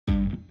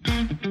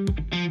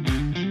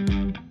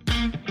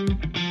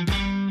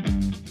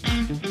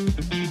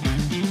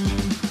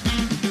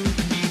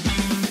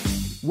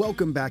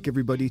Welcome back,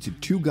 everybody, to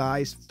Two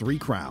Guys, Three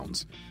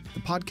Crowns,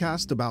 the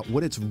podcast about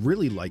what it's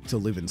really like to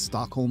live in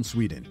Stockholm,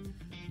 Sweden.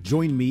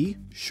 Join me,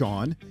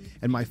 Sean,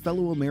 and my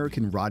fellow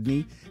American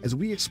Rodney as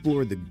we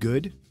explore the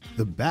good,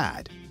 the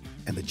bad,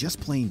 and the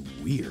just plain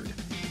weird.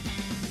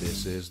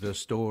 This is the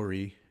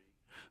story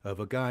of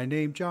a guy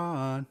named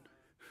John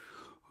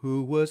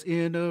who was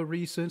in a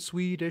recent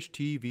Swedish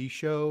TV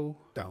show.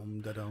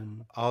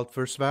 Dum-da-dum. Allt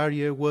För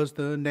Sverige was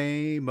the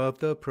name of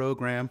the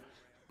program.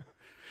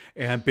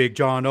 And Big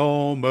John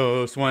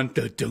almost won.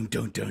 Dun, dun,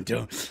 dun,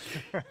 dun.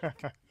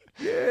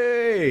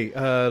 Yay!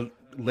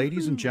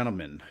 Ladies and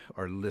gentlemen,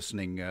 our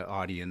listening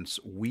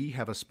audience, we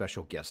have a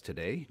special guest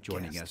today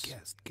joining us.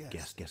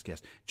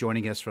 Guest.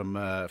 Joining us from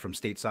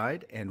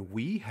stateside, and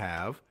we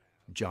have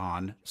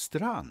Jon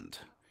Strand.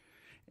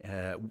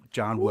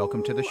 John,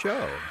 welcome to the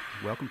show.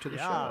 Welcome to the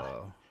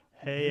show.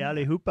 Hey,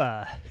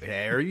 allihopa.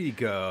 There you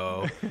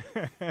go.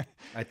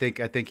 I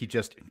think he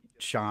just,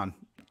 Sean.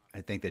 I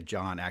think that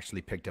John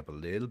actually picked up a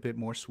little bit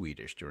more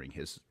Swedish during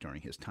his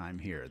time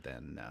here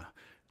than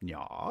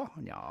ja.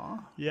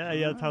 Yeah,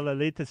 jag talar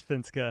lite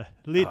svenska.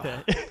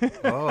 Lite.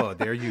 Oh,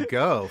 there you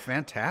go.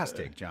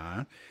 Fantastic,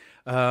 John.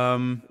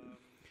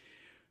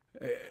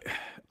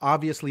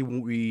 Obviously,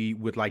 we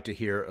would like to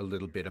hear a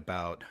little bit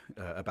about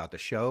the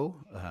show,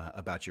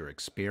 about your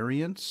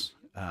experience.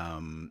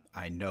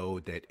 I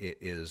know that it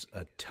is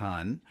a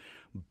ton,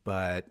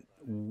 but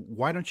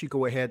why don't you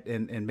go ahead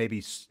and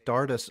maybe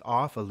start us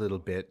off a little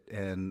bit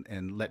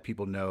and let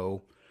people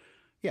know,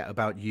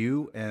 about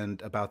you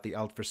and about the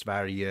Allt För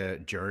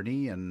Sverige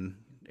journey and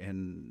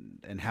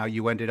how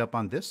you ended up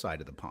on this side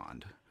of the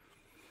pond.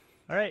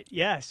 All right.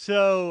 Yeah.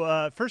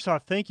 So first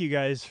off, thank you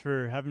guys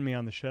for having me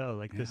on the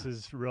show. This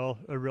is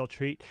a real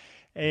treat.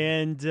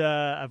 And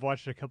I've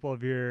watched a couple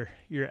of your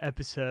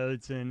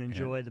episodes and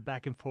enjoy the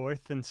back and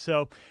forth. And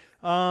so,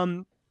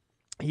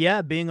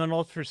 being on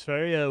Allt För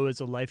Sverige was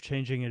a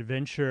life-changing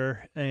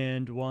adventure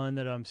and one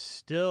that I'm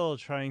still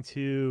trying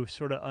to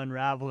sort of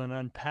unravel and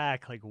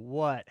unpack,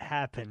 what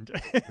happened.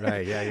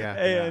 Right, yeah.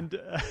 And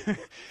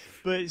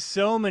but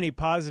so many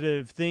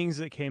positive things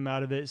that came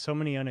out of it, so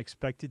many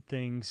unexpected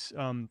things.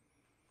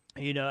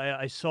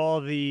 I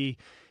saw the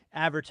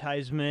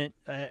advertisement.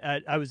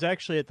 I was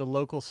actually at the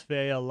local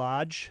Svea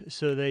Lodge,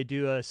 so they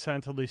do a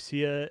Santa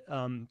Lucia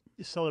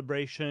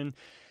celebration,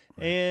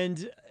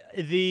 and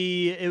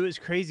it was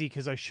crazy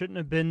because I shouldn't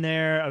have been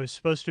there. I was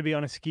supposed to be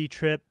on a ski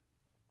trip,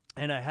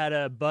 and I had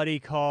a buddy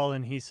call,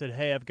 and he said,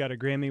 "Hey, I've got a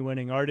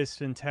Grammy-winning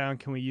artist in town.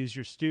 Can we use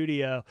your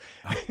studio?"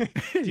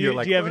 do you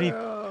have any?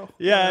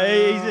 Yeah,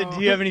 he said,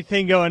 "Do you have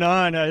anything going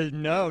on?"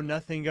 No,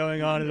 nothing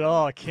going on at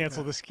all. I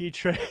canceled the ski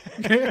trip.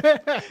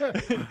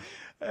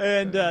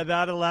 And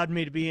that allowed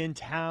me to be in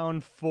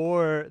town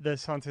for the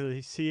Santa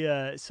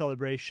Lucia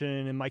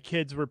celebration, and my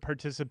kids were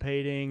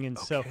participating, and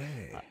so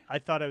I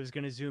thought I was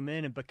going to zoom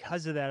in, and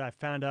because of that, I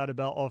found out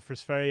about Allt För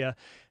Sverige,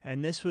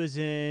 and this was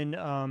in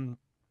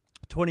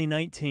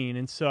 2019,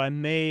 and so I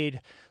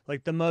made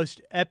the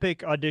most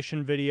epic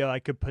audition video I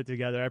could put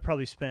together. I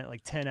probably spent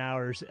 10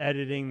 hours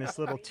editing this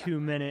little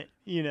 2-minute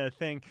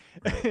thing.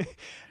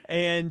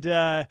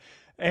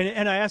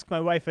 And I asked my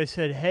wife, I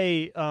said,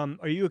 "Hey,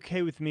 are you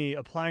okay with me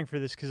applying for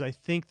this? Because I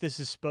think this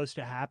is supposed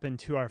to happen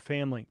to our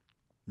family."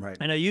 Right.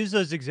 And I used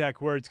those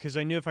exact words because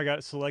I knew if I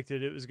got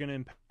selected, it was going to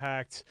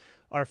impact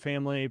our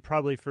family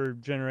probably for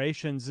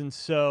generations. And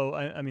so,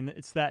 I mean,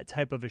 it's that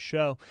type of a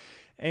show.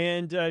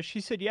 And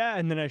she said, "Yeah."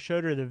 And then I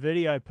showed her the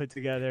video I put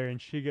together, and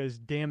she goes,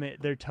 "Damn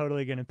it, they're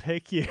totally going to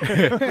pick you."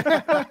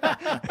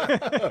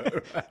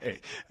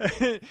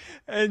 Right.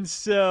 And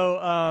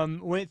so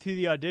went through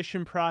the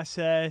audition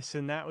process,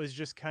 and that was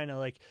just kind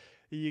of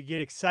you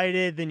get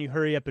excited, then you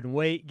hurry up and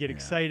wait, get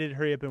excited,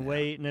 hurry up and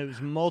wait. And it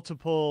was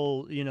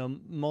multiple,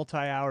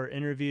 multi-hour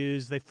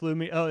interviews. They flew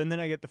me. Oh, and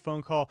then I get the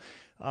phone call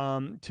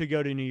to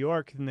go to New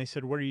York. And they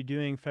said, "What are you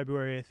doing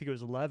February?" I think it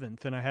was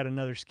 11th. And I had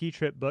another ski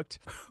trip booked.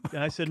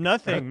 And I said,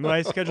 "Nothing.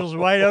 My schedule's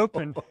wide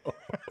open."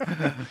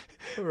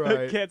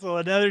 Right. Cancel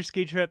another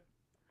ski trip,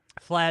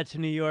 fly out to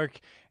New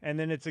York. And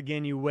then it's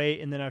again, you wait.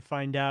 And then I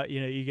find out,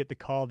 you get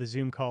the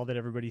Zoom call that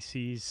everybody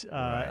sees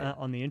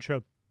on the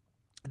intro,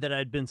 that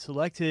I'd been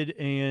selected,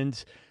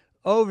 and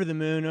over the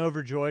moon,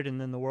 overjoyed, and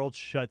then the world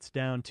shuts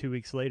down 2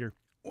 weeks later.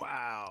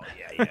 Wow.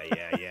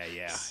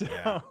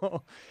 Yeah.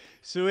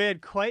 So we had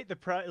quite the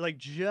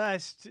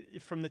just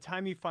from the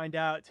time you find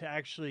out to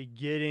actually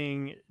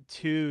getting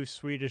to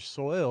Swedish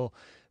soil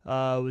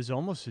was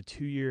almost a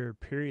 2-year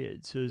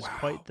period. So it was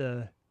quite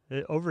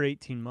over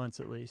 18 months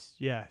at least.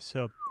 Yeah.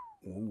 So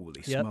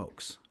holy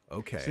smokes.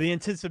 Okay. So the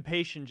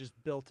anticipation just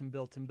built and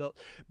built and built.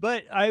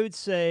 But I would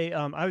say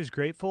I was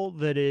grateful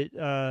that it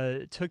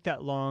took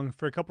that long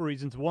for a couple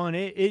reasons. One,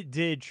 it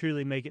did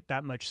truly make it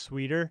that much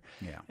sweeter.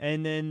 Yeah.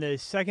 And then the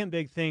second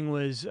big thing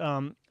was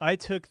I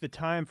took the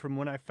time from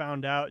when I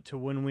found out to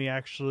when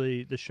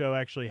the show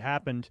actually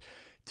happened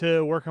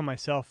to work on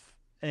myself.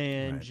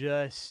 And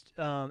just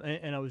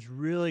and I was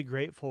really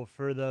grateful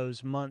for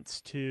those months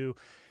to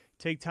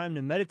take time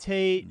to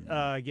meditate,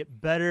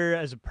 get better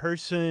as a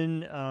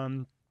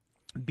person,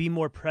 be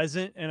more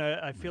present. And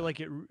I feel like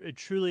it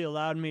truly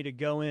allowed me to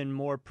go in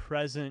more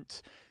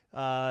present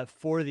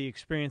for the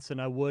experience than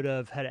I would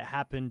have had it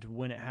happened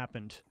when it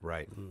happened.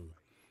 Right. Yep.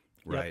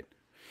 Right.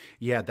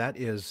 Yeah, that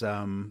is,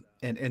 and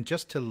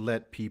just to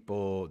let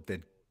people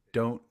that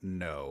don't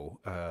know,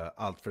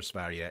 Allt För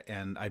Sverige,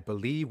 and I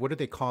believe, what do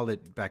they call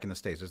it back in the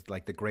States? It's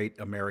like the Great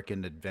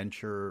American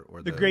Adventure,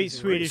 or The Great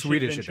Swedish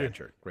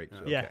Adventure. Great.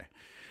 Yeah. Okay.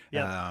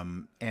 Yeah.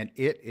 And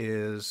it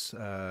is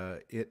a,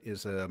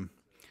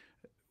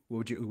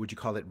 what would you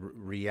call it?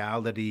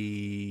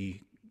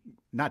 Reality,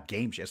 not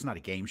game show. It's not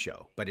a game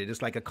show, but it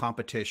is like a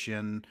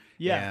competition.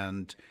 Yeah.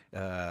 And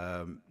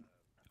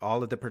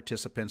all of the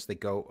participants that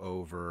go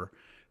over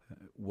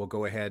will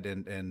go ahead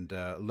and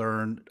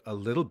learn a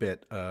little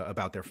bit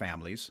about their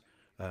families.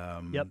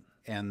 Yep.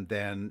 And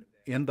then,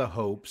 in the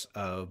hopes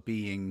of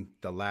being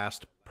the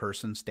last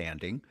person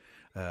standing,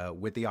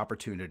 with the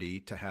opportunity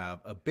to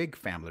have a big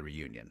family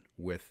reunion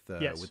with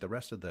Yes. the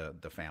rest of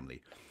the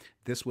family.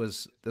 This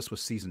was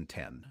season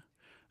 10.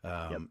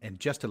 Yep. And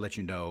just to let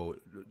you know,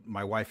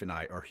 my wife and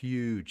I are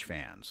huge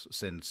fans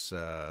since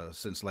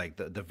like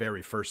the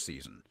very first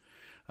season.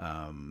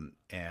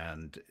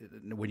 And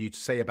when you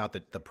say about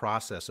the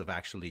process of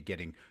actually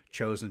getting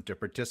chosen to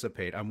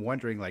participate, I'm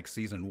wondering, like,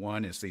 season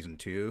 1 and season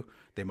 2,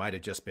 they might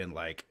have just been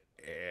like,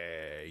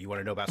 you want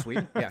to know about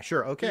Sweden? Yeah,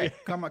 sure. Okay.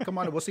 Come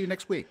on. We'll see you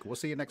next week. We'll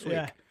see you next week.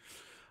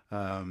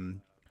 Yeah.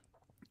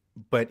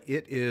 But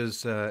it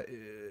is,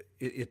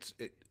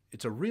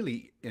 it's a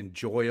really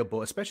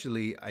enjoyable,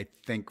 especially I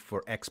think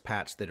for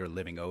expats that are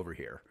living over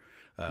here.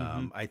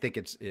 I think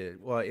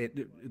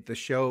the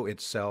show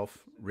itself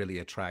really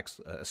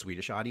attracts a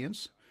Swedish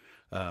audience,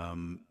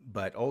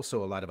 but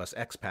also a lot of us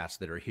expats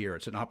that are here.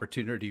 It's an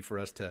opportunity for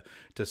us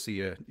to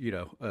see a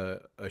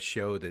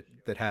show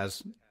that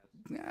has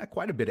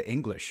quite a bit of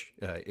English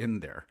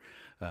in there,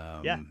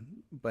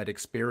 but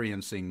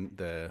experiencing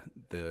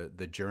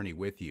the journey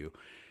with you.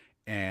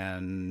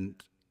 And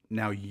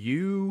now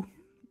you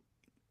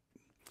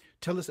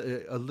tell us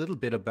a little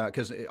bit about,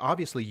 because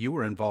obviously you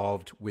were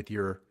involved with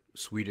your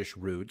Swedish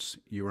roots.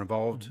 You were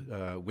involved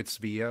with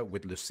Svea,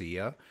 with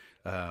Lucia,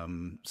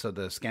 so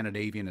the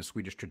Scandinavian and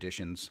Swedish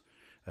traditions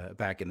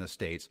back in the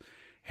States.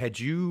 Had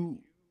you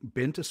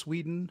been to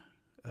Sweden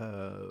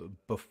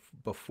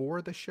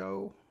before the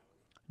show?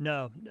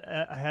 No,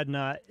 I had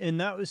not. And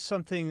that was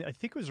something I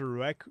think was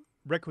a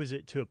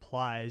requisite to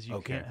apply, as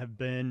you can't have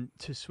been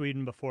to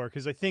Sweden before,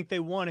 because I think they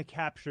want to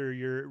capture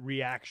your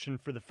reaction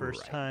for the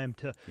first time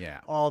to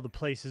all the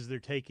places they're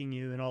taking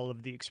you and all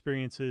of the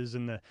experiences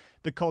and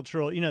the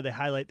cultural, they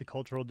highlight the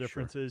cultural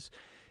differences.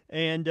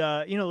 And,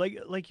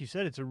 like you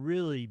said, it's a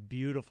really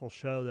beautiful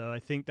show, though. I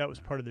think that was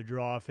part of the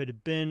draw. If it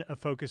had been a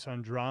focus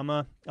on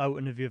drama, I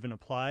wouldn't have even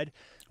applied.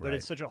 But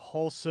it's such a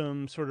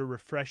wholesome, sort of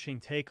refreshing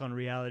take on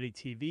reality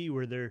TV,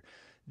 where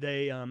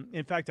they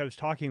in fact, I was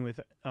talking with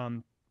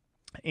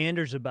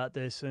Anders about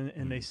this,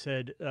 and they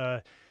said,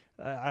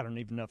 I don't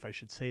even know if I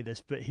should say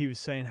this, but he was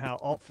saying how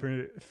Allt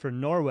for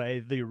Norway,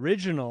 the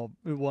original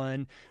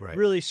one,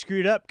 really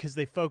screwed up because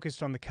they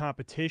focused on the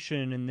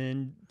competition and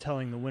then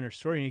telling the winner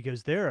story. And he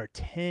goes, there are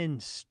 10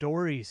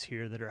 stories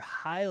here that are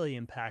highly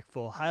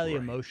impactful, highly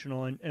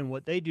emotional. And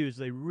what they do is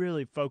they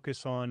really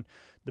focus on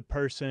the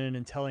person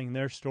and telling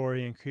their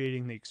story and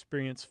creating the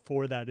experience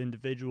for that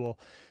individual.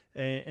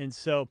 And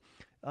so,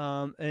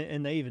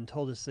 and they even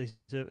told us, they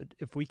said,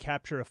 if we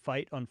capture a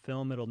fight on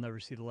film, it'll never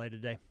see the light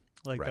of day.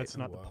 Like, that's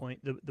not the point.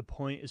 The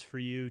point is for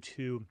you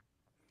to,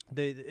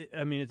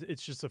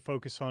 it's just a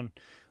focus on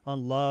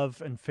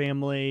love and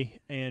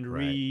family and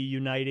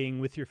reuniting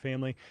with your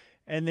family.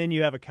 And then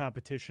you have a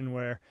competition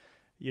where,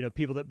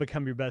 people that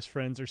become your best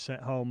friends are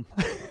sent home.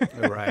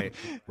 Right.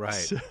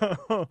 So,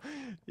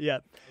 yeah.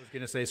 I was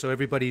going to say, so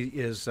everybody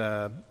is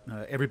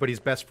everybody's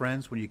best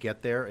friends when you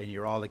get there, and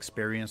you're all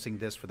experiencing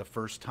this for the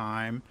first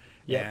time,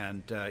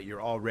 and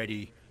you're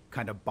already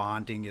kind of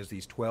bonding as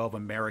these 12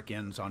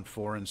 Americans on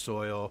foreign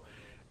soil.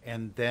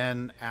 And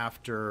then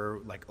after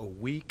like a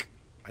week,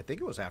 I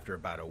think it was after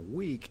about a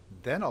week,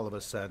 then all of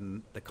a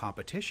sudden the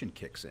competition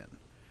kicks in.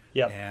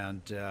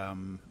 And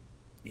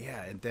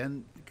and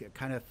then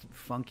kind of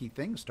funky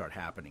things start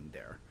happening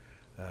there.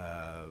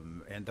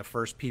 And the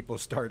first people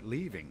start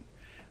leaving.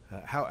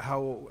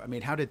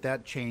 How did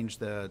that change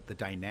the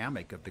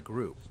dynamic of the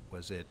group?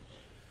 Was it?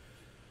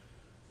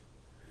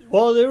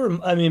 Well, there were,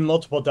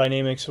 multiple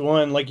dynamics.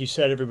 One, like you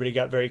said, everybody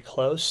got very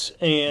close.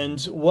 And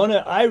one,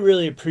 I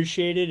really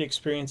appreciated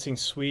experiencing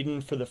Sweden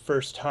for the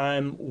first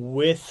time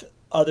with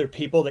other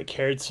people that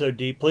cared so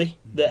deeply,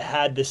 that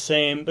had the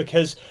same,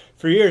 because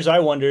for years I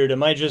wondered,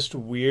 am I just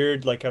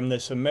weird? Like, I'm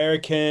this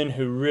American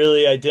who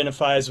really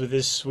identifies with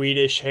his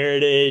Swedish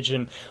heritage,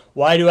 and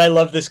why do I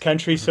love this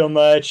country so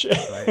much?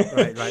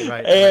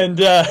 Right.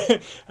 And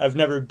I've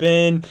never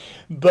been,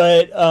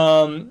 but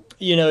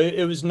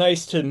it was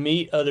nice to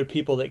meet other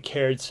people that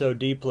cared so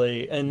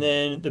deeply. And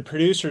then the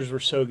producers were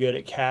so good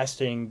at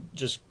casting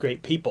just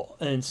great people.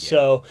 And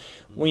so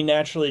we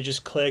naturally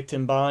just clicked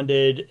and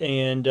bonded.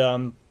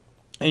 And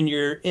and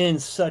you're in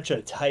such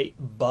a tight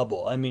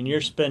bubble. I mean,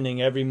 you're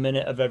spending every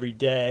minute of every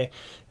day,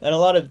 and a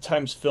lot of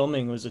times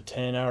filming was a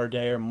 10-hour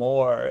day or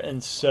more.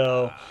 And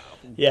so,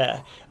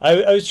 yeah,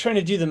 I was trying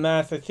to do the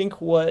math. I think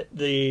what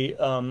the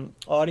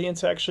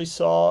audience actually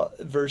saw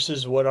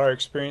versus what our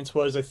experience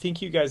was, I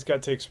think you guys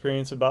got to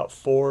experience about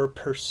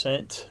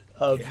 4%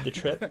 of the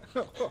trip.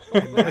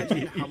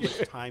 Imagine how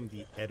much time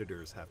the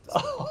editors have to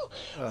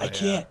spend. I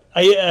can't.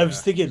 I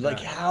was thinking, like,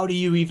 how do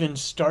you even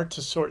start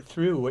to sort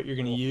through what you're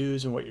going to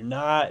use and what you're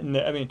not? And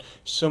I mean,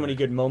 so many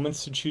good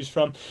moments to choose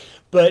from.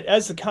 But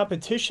as the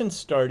competition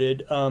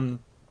started,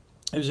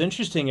 it was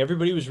interesting.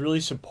 Everybody was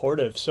really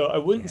supportive. So I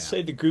wouldn't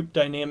say the group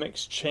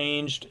dynamics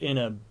changed in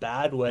a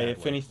bad way.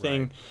 If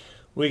anything,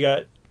 we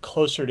got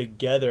closer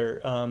together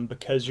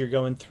because you're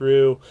going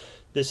through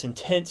this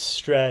intense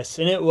stress,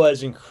 and it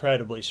was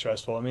incredibly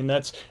stressful. I mean,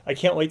 I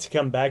can't wait to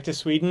come back to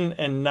Sweden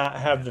and not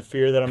have the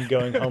fear that I'm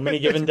going home any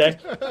given day.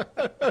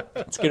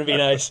 It's going to be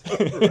nice.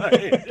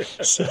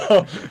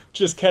 So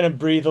just kind of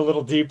breathe a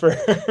little deeper.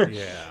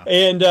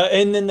 And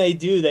then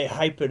they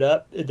hype it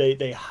up.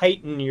 They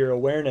heighten your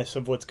awareness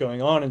of what's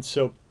going on. And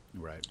so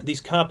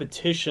these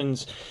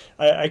competitions,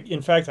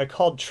 in fact, I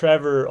called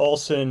Trevor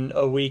Olson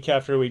a week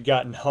after we'd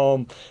gotten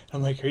home.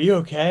 I'm like, "Are you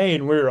okay?"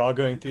 And we were all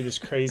going through this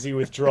crazy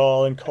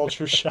withdrawal and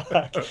culture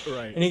shock.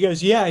 And he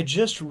goes, "Yeah, I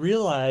just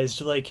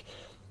realized, like,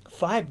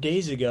 5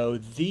 days ago,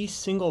 the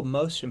single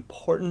most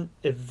important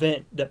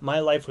event that my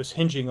life was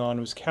hinging on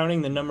was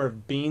counting the number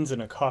of beans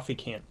in a coffee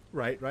can."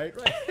 Right.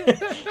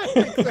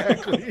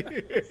 Exactly.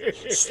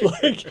 It's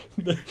like,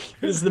 it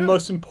is the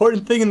most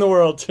important thing in the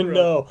world to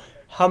know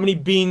how many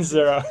beans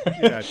there are.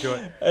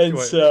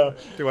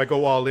 Do I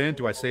go all in?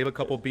 Do I save a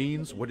couple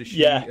beans? What is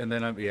she? And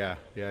then I'm yeah.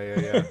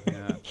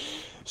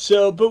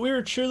 So, but we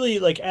were truly,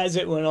 like, as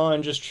it went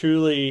on, just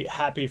truly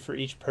happy for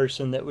each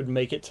person that would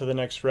make it to the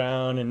next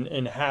round,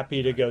 and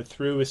happy to go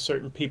through with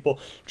certain people.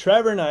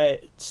 Trevor and I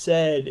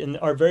said in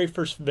our very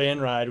first van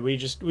ride, we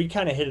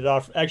kind of hit it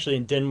off, actually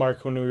in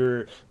Denmark when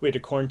we had to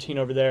quarantine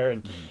over there,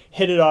 and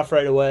hit it off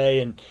right away.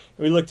 And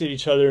we looked at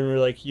each other and we were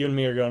like, "You and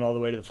me are going all the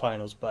way to the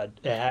finals, bud.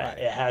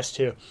 It has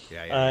to."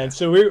 And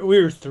so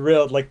we were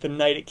thrilled. Like, the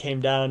night it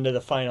came down to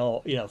the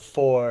final,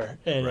 4,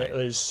 and it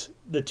was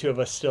the two of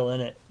us still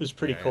in it. It was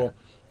pretty cool.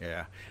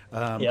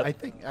 I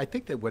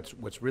think that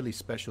what's really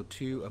special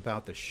too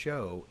about the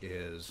show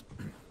is,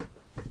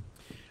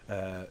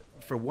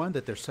 for one,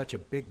 that there's such a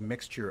big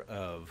mixture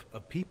of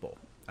people.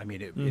 I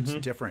mean, it's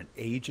different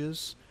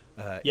ages,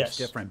 it's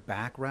different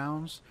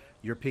backgrounds.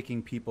 You're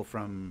picking people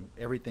from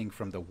everything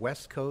from the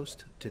West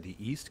Coast to the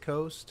East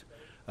Coast,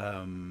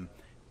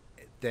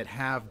 that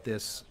have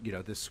this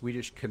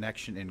Swedish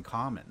connection in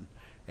common.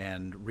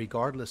 And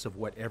regardless of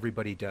what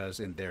everybody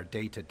does in their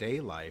day-to-day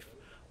life,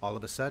 all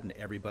of a sudden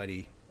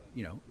everybody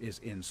is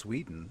in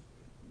Sweden,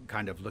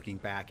 kind of looking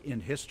back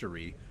in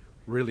history,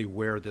 really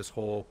where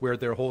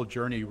their whole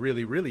journey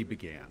really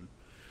began.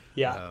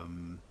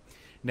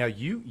 Now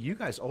you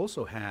guys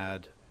also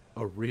had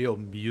a real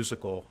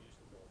musical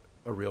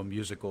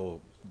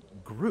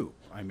group.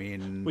 I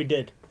mean, we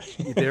did.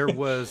 there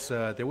was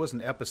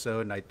an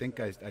episode, and I think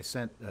I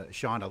sent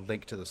Sean a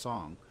link to the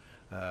song,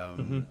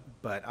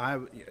 but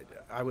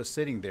I was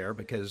sitting there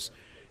because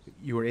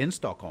you were in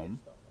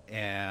Stockholm,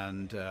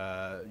 and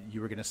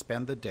you were going to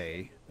spend the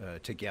day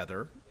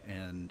together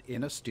and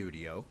in a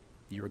studio.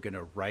 You were going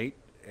to write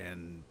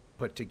and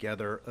put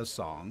together a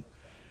song.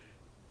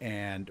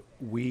 And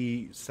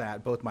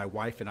both my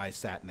wife and I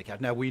sat in the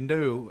couch. Now, we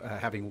knew,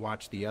 having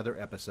watched the other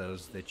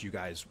episodes, that you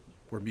guys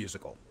were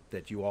musical,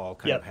 that you all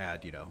kind of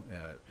had,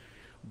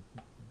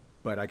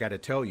 but I got to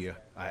tell you,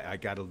 I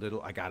got a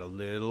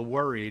little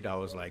worried. I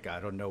was like, I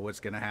don't know what's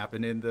going to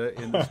happen in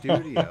the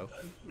studio.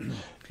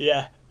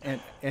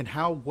 And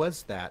how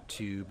was that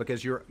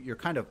because you're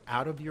kind of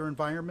out of your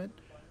environment,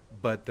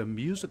 but the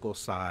musical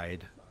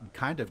side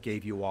kind of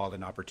gave you all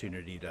an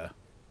opportunity to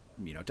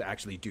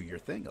actually do your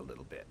thing a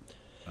little bit.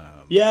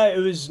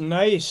 It was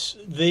nice.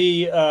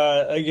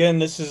 Again,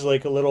 this is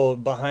like a little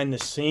behind the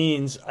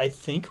scenes. I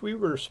think we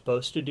were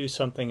supposed to do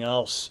something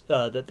else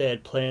that they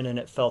had planned, and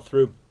it fell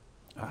through.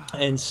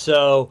 And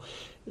so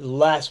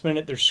last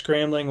minute they're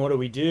scrambling, what do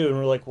we do? And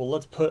we're like, well,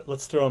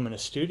 let's throw them in a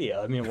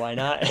studio. I mean, why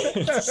not?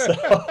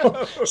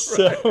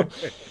 So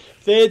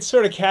they had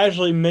sort of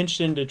casually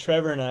mentioned to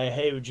Trevor and I,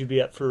 "Hey, would you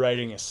be up for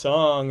writing a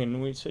song?"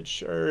 And we said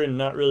sure, and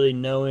not really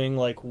knowing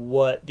like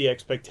what the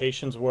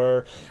expectations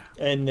were.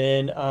 And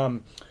then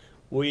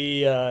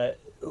we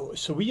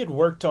had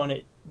worked on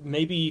it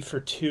maybe for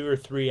 2 or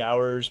 3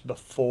 hours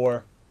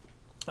before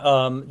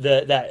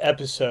that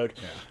episode.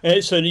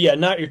 And so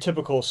not your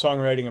typical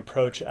songwriting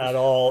approach at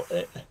all.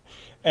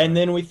 And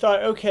then we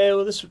thought, okay,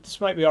 well, this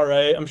might be all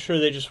right. I'm sure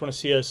they just want to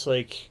see us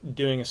like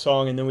doing a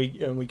song. And then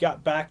we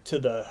got back to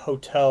the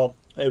hotel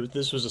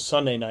This was a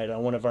Sunday night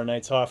on one of our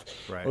nights off.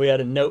 Right. We had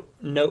a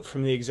note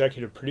from the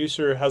executive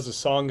producer. How's the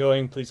song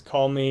going? Please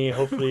call me.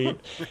 Hopefully,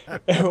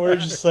 and we're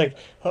just like,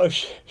 oh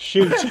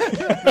shoot.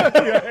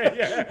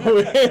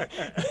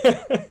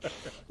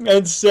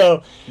 And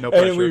so, No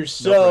pressure. and we were No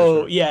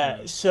so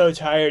pressure. so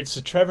tired. So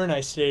Trevor and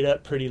I stayed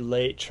up pretty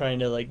late trying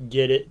to like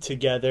get it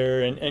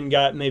together and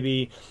got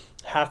maybe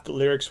half the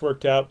lyrics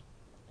worked out,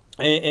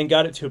 and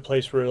got it to a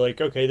place where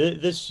like, okay,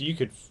 this you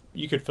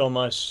could film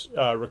us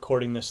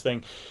recording this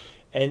thing.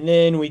 And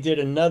then we did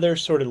another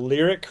sort of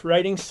lyric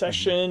writing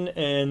session,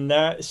 and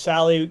that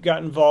Sally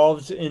got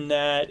involved in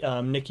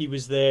that. Nikki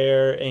was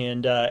there,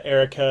 and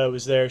Erica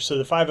was there. So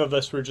the five of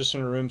us were just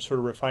in a room, sort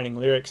of refining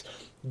lyrics.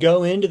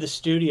 Go into the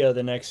studio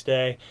the next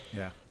day,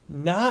 Yeah.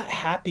 not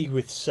happy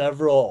with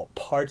several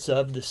parts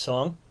of the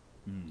song.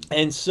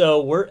 And so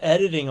we're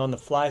editing on the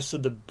fly. So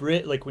the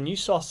bridge, like when you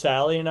saw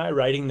Sally and I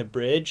writing the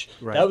bridge,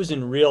 Right. that was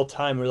in real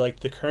time. We're like,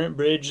 the current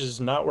bridge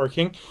is not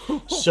working.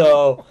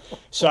 So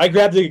I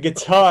grabbed the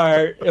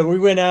guitar and we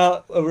went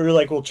out. And we were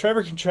like, well,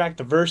 Trevor can track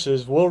the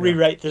verses. We'll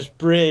rewrite this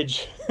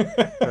bridge.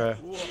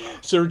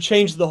 So we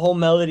changed the whole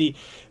melody.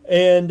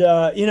 And,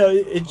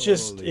 it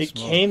just, Holy it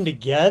smokes. came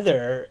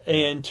together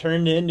and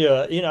turned into,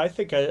 I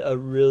think a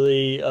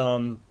really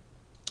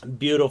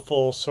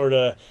beautiful sort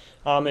of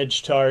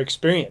homage to our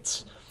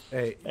experience.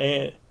 Hey,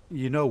 And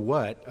you know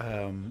what?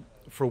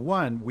 For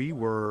one, we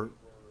were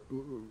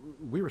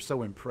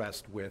so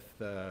impressed with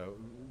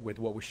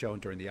what was shown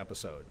during the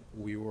episode.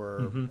 We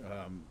were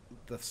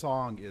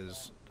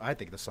I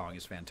think the song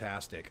is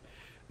fantastic.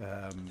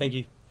 thank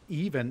you.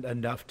 Even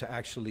enough to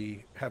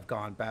actually have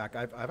gone back.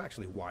 I've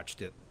actually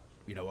watched it,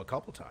 a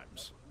couple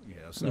times.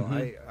 So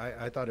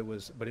I thought it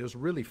was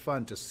really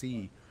fun to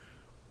see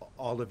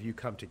all of you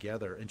come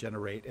together and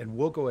generate. And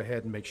we'll go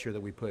ahead and make sure that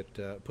we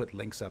put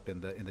links up in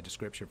the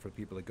description for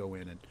people to go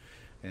in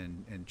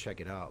and check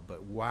it out.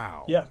 But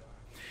wow. Yeah.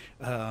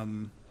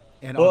 And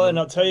And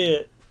I'll tell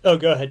you. Oh,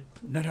 go ahead.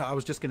 no, I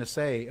was just going to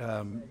say,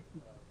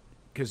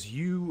 because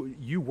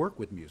you work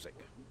with music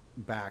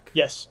back.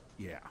 Yes.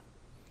 Yeah.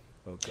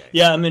 Okay.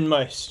 Yeah, I'm in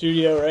my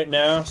studio right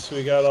now, so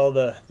we got all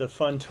the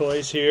fun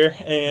toys here,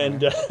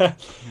 and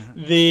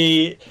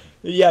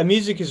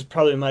music is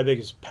probably my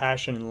biggest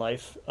passion in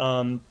life.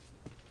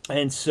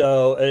 And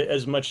so,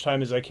 as much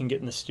time as I can get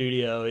in the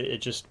studio,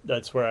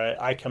 that's where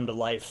I come to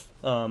life.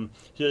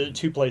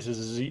 Two places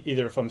is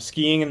either if I'm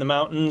skiing in the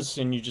mountains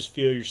and you just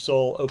feel your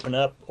soul open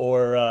up,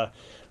 or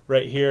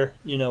right here,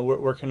 we're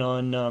working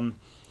on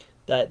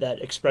that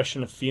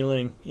expression of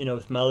feeling,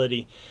 with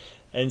melody.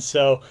 And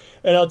so,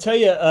 and I'll tell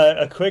you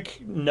a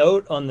quick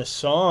note on the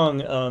song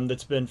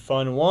that's been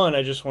fun. One,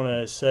 I just want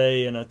to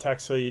say, tack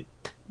så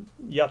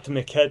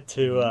jättemycket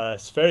to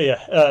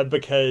Sverige,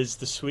 because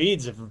the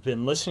Swedes have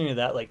been listening to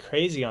that like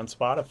crazy on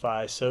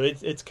Spotify. So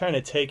it's kind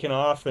of taken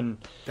off, and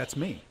That's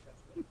me.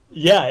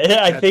 yeah,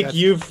 I think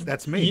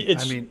That's me.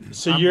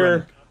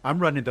 I'm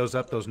running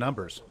those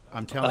numbers.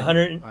 I'm telling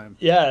 100. you.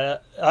 Yeah,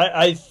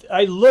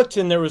 I looked,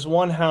 and there was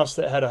one house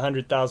that had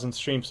 100,000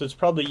 streams, so it's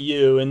probably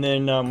you. And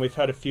then we've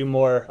had a few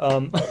more.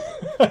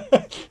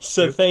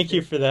 So thank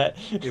you for that.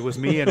 It was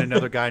me and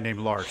another guy named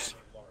Lars.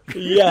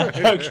 Yeah.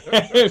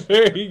 Okay.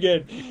 Very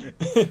good.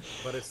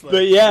 But it's like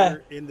But yeah.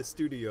 you're in the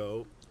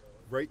studio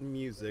writing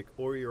music,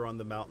 or you're on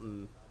the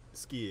mountain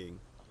skiing.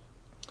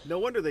 No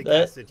wonder they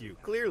casted you.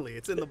 Clearly,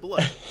 it's in the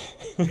blood.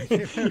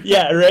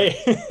 Yeah. Right.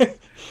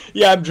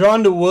 Yeah, I'm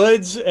drawn to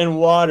woods and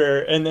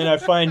water, and then I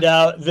find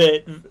out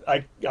that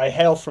I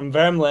hail from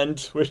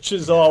Värmland, which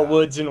is all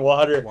woods and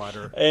water.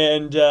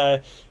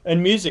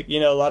 And music.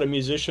 A lot of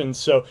musicians.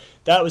 So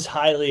that was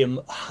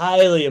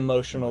highly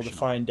emotional to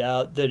find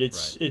out that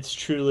it's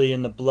truly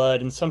in the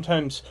blood. And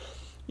sometimes,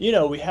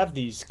 we have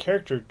these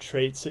character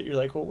traits that you're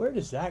like, well, where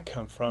does that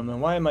come from,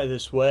 and why am I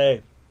this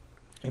way?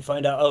 And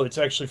find out, oh, it's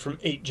actually from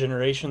 8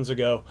 generations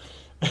ago.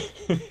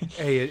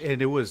 Hey,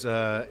 and it was,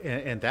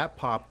 and that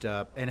popped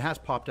up, and has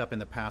popped up in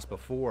the past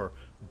before,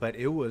 but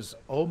it was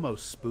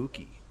almost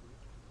spooky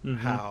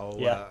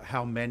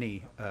how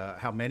many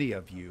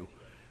of you,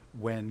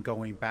 when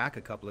going back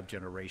a couple of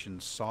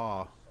generations,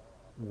 saw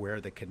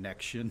where the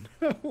connection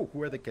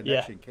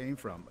came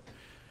from.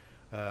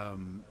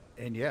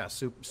 And yeah,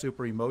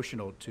 super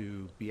emotional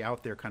to be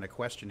out there kind of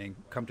questioning,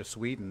 come to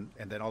Sweden,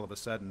 and then all of a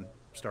sudden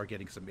start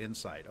getting some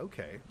insight.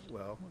 Okay,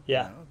 well,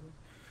 Yeah.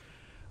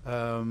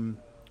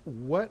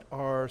 What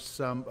are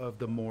some of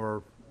the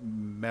more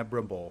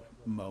memorable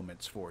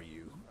moments for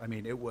you? I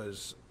mean, it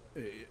was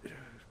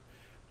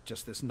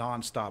just this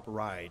nonstop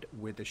ride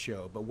with the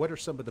show, but what are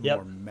some of the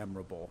more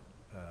memorable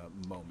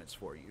moments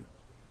for you?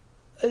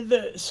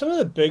 Some of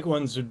the big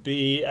ones would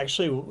be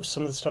actually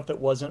some of the stuff that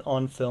wasn't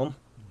on film.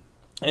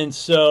 And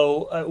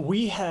so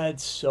we had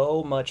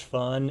so much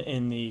fun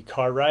in the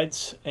car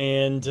rides,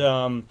 and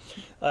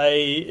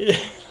I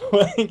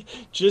like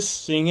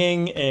just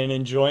singing and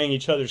enjoying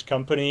each other's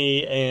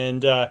company,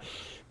 and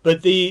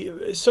But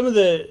I'll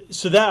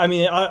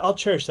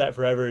cherish that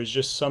forever. Is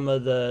just some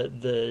of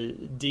the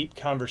deep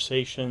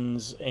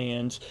conversations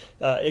and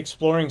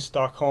exploring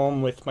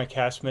Stockholm with my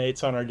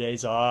castmates on our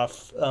days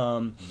off.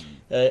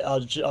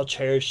 I'll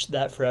cherish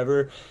that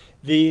forever.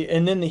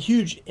 And then the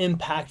huge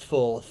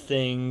impactful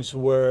things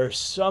were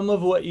some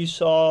of what you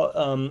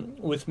saw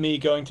with me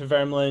going to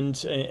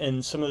Värmland,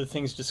 and some of the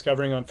things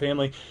discovering on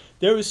family.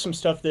 There was some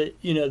stuff that,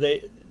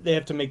 they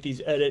have to make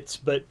these edits,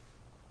 but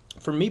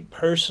for me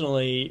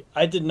personally,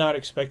 I did not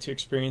expect to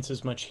experience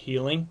as much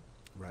healing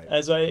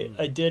as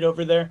I did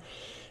over there.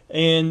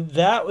 And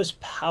that was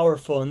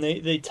powerful. And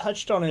they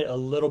touched on it a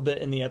little bit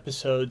in the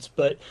episodes,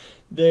 but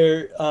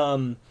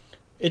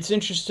it's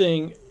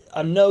interesting.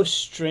 I'm no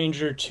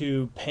stranger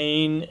to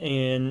pain,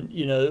 and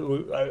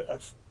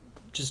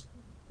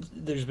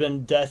there's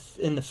been death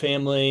in the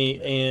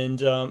family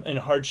and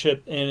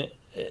hardship, and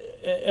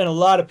a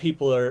lot of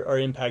people are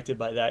impacted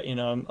by that.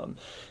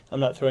 I'm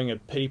not throwing a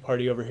pity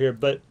party over here,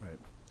 but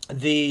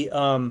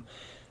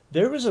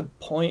there was a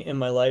point in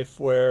my life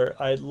where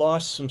I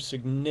lost some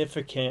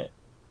significant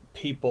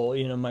people,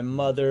 my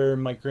mother,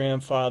 my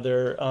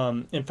grandfather.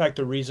 In fact,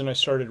 the reason I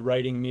started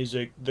writing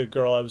music, the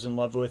girl I was in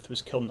love with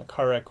was killed in a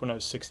car wreck when I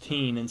was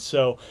 16. And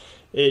so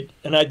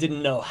and I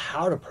didn't know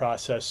how to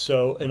process.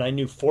 And I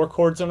knew 4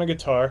 chords on a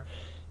guitar,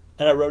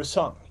 and I wrote a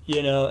song,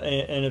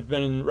 and have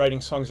been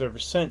writing songs ever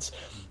since.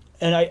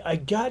 And I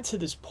got to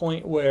this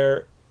point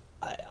where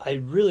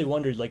I really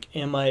wondered, like,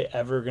 am I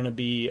ever going to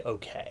be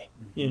okay?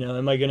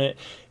 Am I going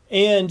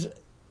to,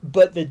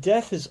 but the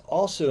death has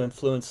also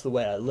influenced the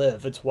way I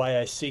live. It's why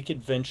I seek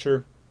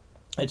adventure.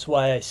 It's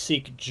why I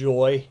seek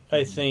joy.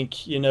 I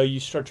think, you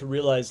start to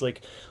realize,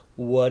 like,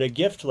 what a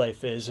gift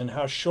life is and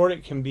how short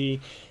it can be.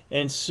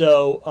 And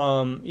so,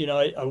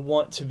 I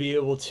want to be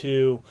able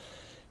to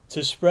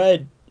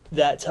spread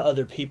that to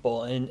other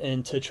people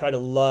and to try to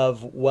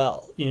love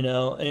well,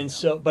 and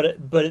so, but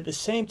at the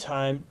same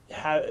time,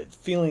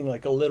 feeling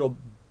like a little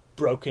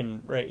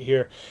broken right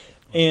here.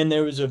 And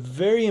there was a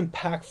very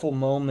impactful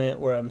moment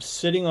where I'm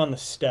sitting on the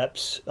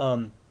steps,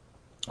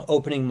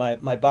 opening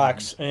my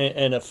box,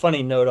 and a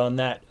funny note on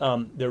that,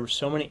 there were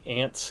so many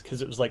ants,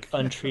 because it was like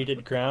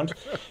untreated ground,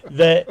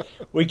 that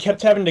we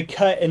kept having to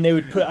cut, and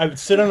I would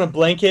sit on a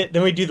blanket,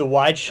 then we'd do the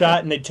wide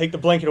shot, and they'd take the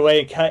blanket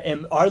away and cut,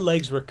 and our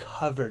legs were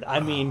covered,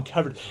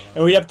 covered,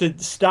 and we'd have to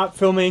stop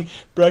filming,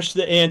 brush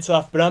the ants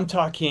off, but I'm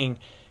talking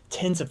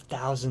tens of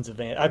thousands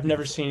of ants. I've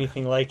never seen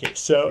anything like it.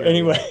 So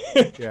anyway,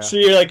 so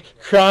you're like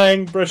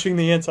crying, brushing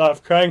the ants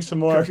off, crying some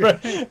more,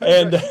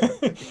 and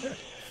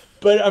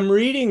but I'm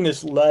reading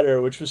this letter,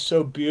 which was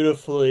so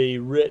beautifully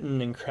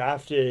written and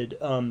crafted,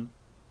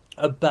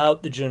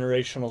 about the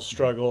generational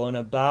struggle, and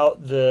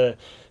about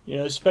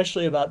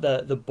especially about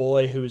the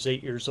boy who was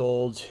 8 years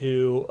old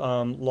who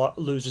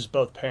loses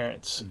both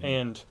parents.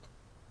 And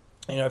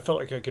I felt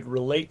like I could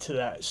relate to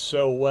that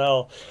so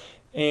well.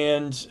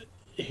 And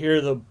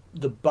here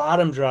the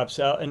bottom drops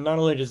out, and not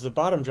only does the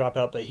bottom drop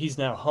out, but he's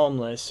now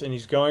homeless, and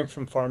he's going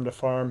from farm to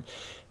farm.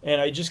 And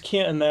I just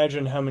can't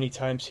imagine how many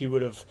times he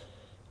would have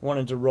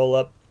wanted to roll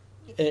up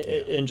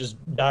and just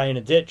die in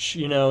a ditch,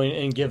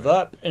 and give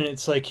up. And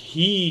it's like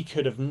he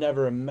could have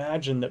never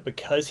imagined that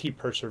because he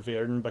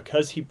persevered and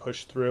because he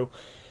pushed through,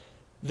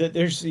 that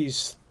there's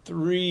these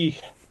 3,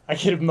 I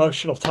get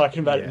emotional talking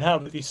about it now,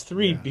 but these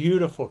 3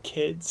 beautiful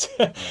kids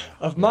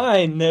of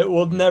mine that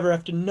will never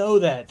have to know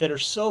that are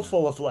so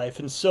full of life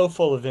and so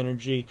full of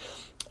energy.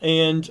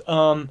 And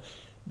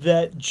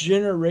that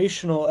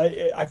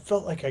generational, I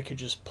felt like I could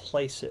just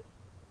place it.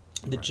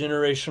 The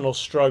generational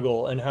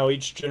struggle and how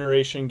each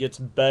generation gets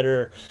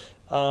better.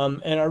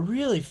 And I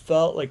really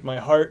felt like my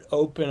heart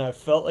opened. I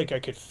felt like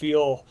I could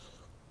feel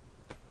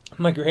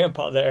my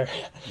grandpa there,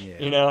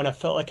 and I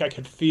felt like I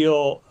could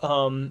feel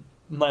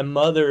my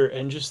mother,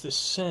 and just this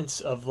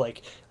sense of,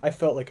 like, I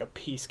felt like a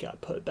piece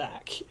got put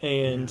back.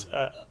 And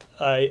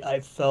I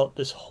felt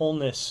this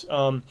wholeness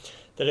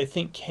that I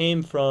think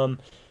came from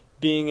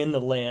being in the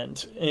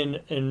land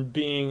and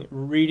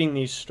reading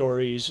these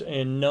stories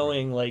and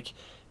knowing, like,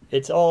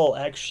 it's all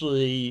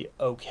actually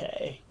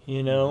okay,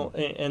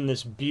 and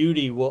this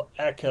beauty will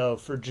echo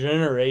for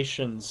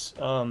generations,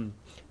 and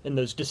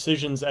those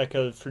decisions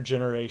echo for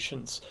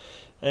generations.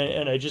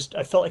 And I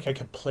felt like I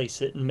could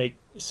place it and make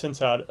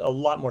a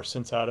lot more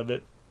sense out of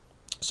it.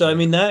 So, I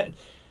mean,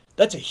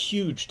 that's a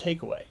huge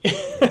takeaway.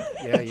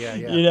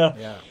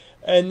 Yeah.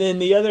 And then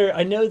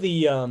I know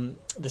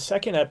the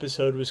second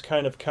episode was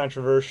kind of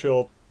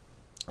controversial,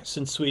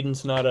 since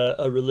Sweden's not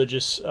a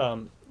religious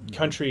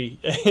country.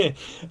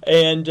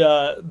 And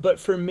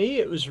but for me,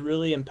 it was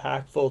really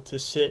impactful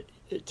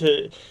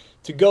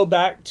to go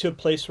back to a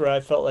place where I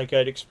felt like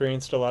I'd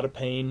experienced a lot of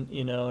pain,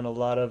 and a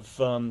lot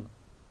of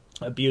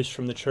abuse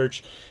from the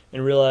church,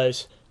 and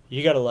realize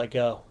you got to let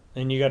go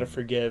and you got to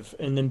forgive,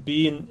 and then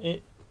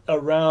be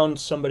around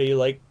somebody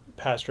like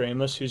Pastor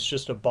Amos, who's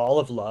just a ball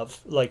of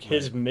love. Like,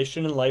 his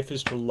mission in life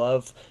is to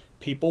love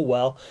people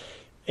well.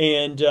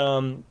 And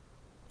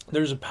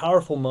there's a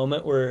powerful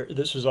moment where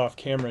this was off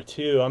camera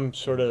too. I'm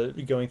sort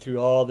of going through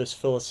all this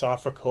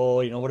philosophical,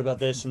 what about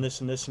this and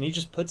this and this, and he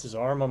just puts his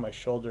arm on my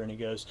shoulder and he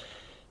goes,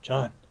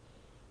 "John,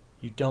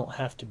 you don't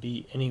have to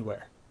be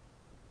anywhere."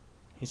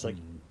 He's like,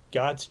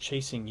 "God's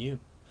chasing you,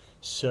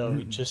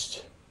 so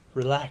just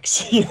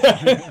relax."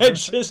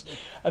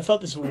 I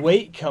felt this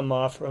weight come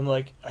off. I'm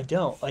like, I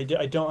don't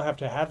have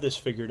to have this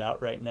figured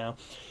out right now.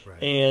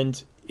 Right.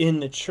 And in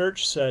the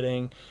church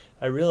setting,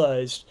 I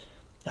realized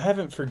I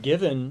haven't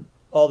forgiven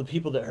all the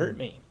people that hurt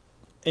me.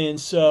 And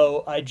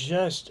so I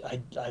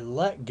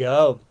let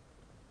go.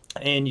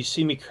 And you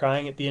see me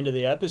crying at the end of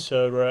the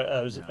episode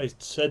where I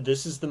said,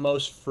 this is the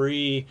most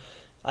free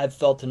I've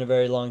felt in a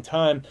very long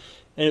time.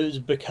 And it was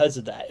because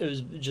of that. It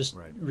was just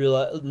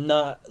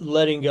not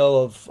letting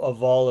go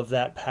of all of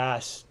that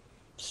past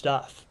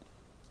stuff.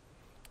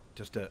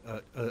 Just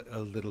a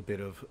little bit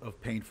of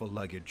painful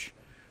luggage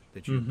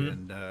that you've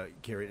been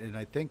carrying. And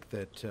I think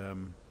that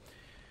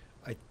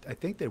I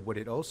think that what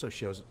it also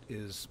shows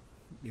is,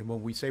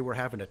 when we say we're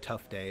having a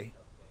tough day,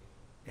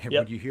 and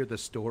when you hear the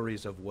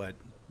stories of what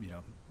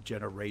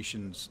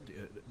generations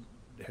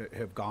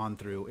have gone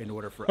through in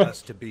order for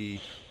us to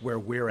be where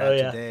we're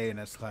at today, and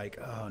it's like,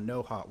 oh,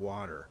 no hot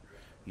water,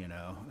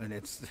 and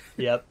it's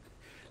yeah,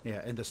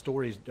 and the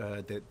stories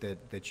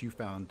that you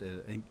found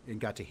and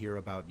got to hear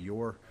about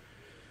your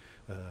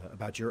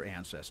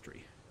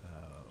ancestry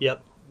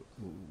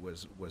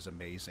was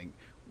amazing.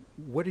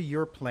 What are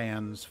your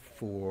plans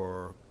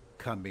for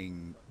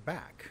coming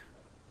back?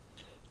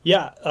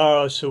 Yeah,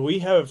 so we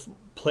have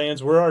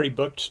plans. We're already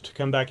booked to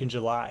come back in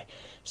July.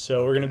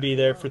 So we're going to be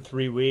there for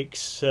 3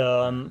 weeks.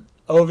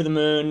 Over the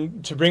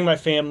moon to bring my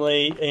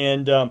family.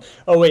 And,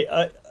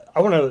 I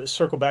want to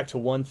circle back to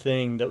one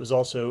thing that was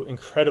also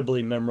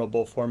incredibly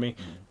memorable for me.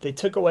 They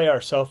took away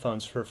our cell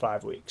phones for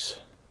 5 weeks,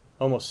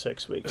 almost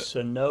 6 weeks.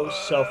 So no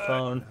cell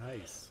phone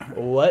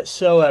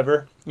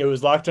whatsoever. It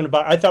was locked in a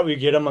box. I thought we'd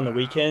get them on the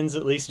weekends,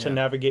 at least to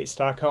navigate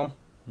Stockholm.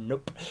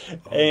 Nope.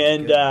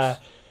 And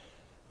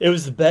it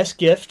was the best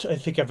gift I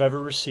think I've ever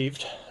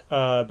received,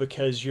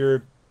 because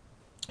you're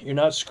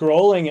not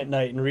scrolling at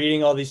night and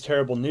reading all these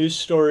terrible news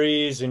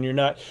stories, and you're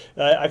not.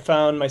 I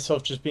found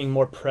myself just being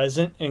more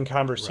present in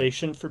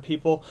conversation for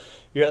people.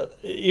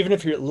 Even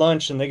if you're at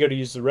lunch and they go to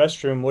use the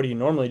restroom, what do you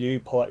normally do? You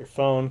pull out your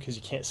phone because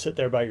you can't sit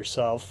there by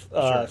yourself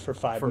for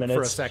 5 minutes.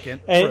 For a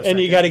second. And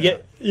you got to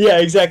get,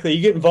 exactly.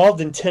 You get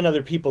involved in 10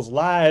 other people's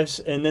lives,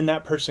 and then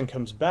that person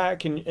comes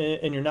back, and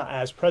you're not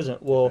as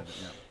present. Well,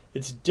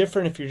 it's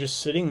different if you're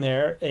just sitting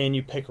there and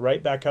you pick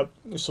right back up.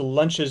 So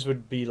lunches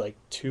would be like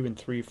 2 and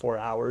 3, 4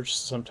 hours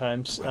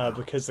sometimes,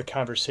 because the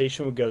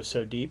conversation would go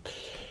so deep.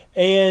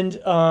 And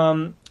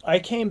I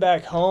came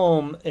back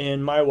home,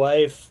 and my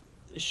wife,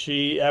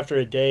 after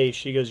a day,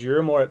 she goes,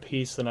 "You're more at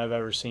peace than I've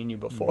ever seen you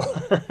before."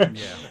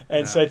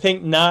 So I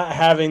think not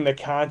having the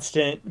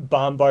constant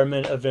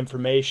bombardment of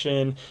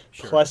information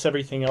plus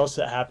everything else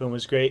that happened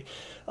was great.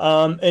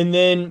 And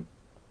then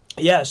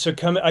so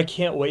I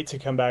can't wait to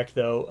come back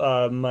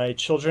though. My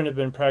children have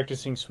been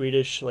practicing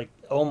Swedish like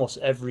almost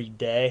every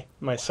day.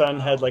 My son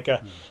had like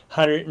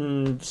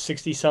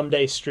 160 some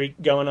day streak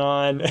going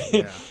on.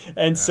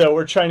 And so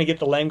we're trying to get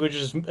the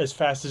languages as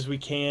fast as we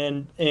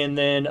can. And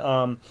then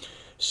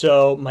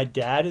so my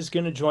dad is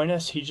going to join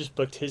us. He just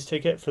booked his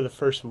ticket for the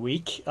first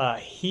week.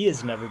 He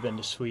has never been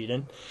to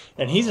Sweden,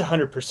 and he's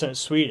 100%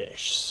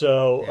 Swedish.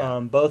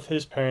 So both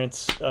his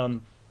parents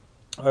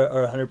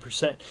are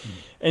 100%.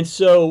 And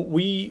so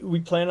we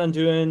plan on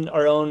doing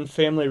our own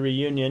family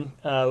reunion,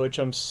 which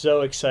I'm so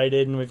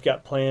excited, and we've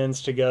got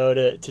plans to go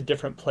to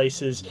different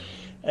places.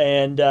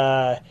 And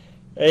I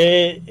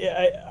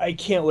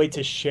can't wait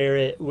to share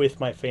it with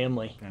my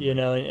family,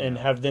 and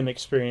have them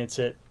experience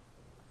it.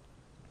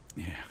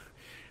 Yeah.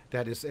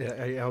 That is,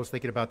 I was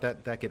thinking about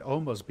that. That could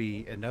almost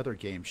be another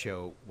game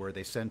show where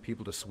they send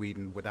people to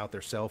Sweden without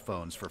their cell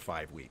phones for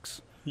 5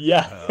 weeks.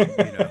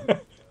 Yeah.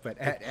 But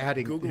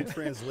adding Google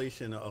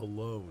Translation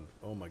alone.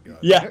 Oh my God.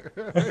 Yeah.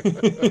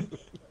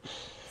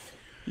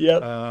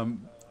 Yep.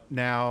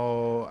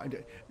 Now,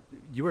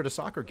 you were at a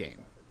soccer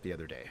game the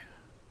other day.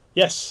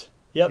 Yes.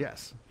 Yep.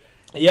 Yes.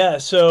 Yeah.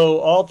 So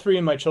all 3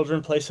 of my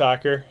children play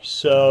soccer.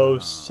 So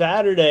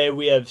Saturday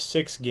we have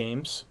 6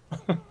 games.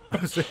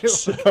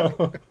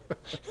 So,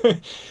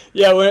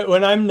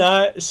 when I'm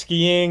not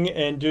skiing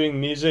and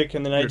doing music,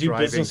 and then I do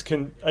business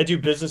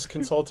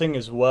consulting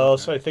as well.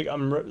 So I think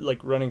I'm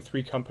running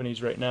 3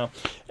 companies right now,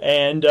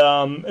 and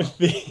and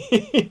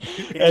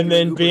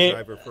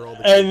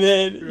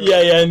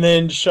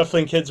then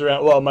shuffling kids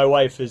around. Well, my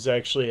wife is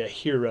actually a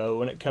hero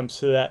when it comes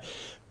to that,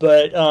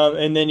 but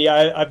and then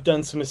I've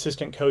done some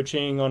assistant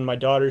coaching on my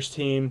daughter's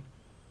team,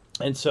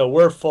 and so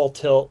we're full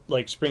tilt.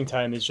 Like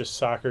springtime is just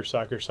soccer.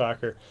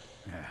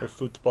 Or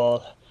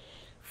football.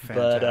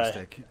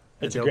 Fantastic.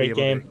 But it's a great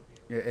game.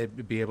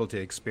 Be able to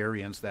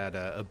experience that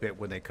a bit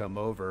when they come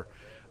over.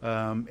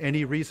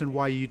 Any reason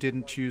why you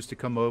didn't choose to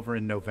come over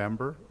in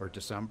November or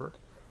December?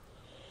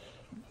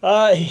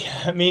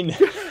 I mean,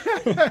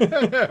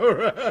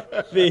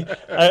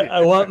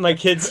 I want my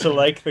kids to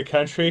like the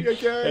country.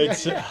 Okay.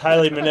 It's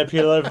highly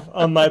manipulative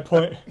on my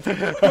point.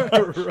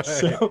 Right.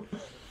 So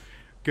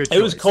Good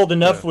it was choice. cold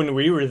enough when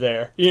we were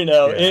there, you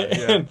know.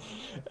 Yeah.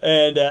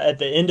 And at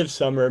the end of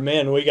summer,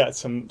 man, we got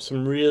some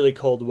really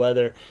cold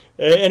weather.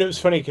 And it was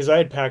funny because I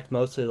had packed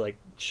mostly like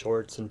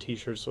shorts and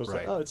t-shirts. So I was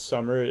Right. like, oh, it's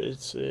summer.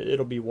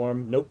 It'll be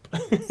warm. Nope.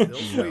 Still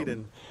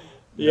Sweden.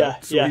 Yeah.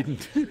 Sweden.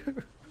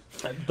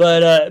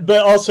 But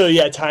also,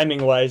 yeah,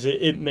 timing wise,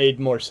 it made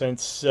more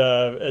sense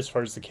as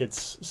far as the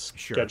kids'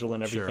 schedule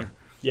and everything. Sure.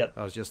 Yep.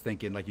 I was just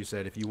thinking, like you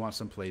said, if you want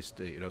some place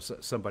to,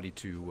 somebody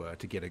to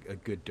get a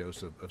good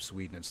dose of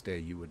Sweden and stay,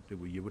 you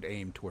would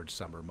aim towards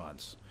summer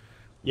months.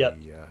 Yep.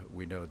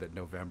 We know that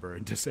November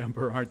and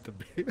December aren't the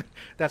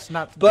that's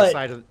not But the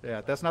side of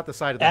that's not the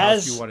side of the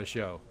house you want to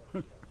show.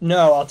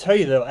 No, I'll tell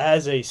you though,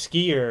 as a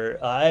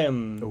skier, I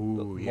am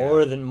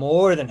more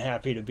than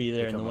happy to be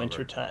there in the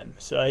winter time.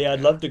 So yeah,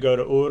 I'd love to go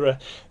to Ura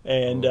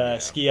and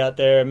ski out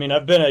there. I mean,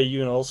 I've been a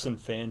Jon Olsen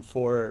fan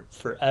for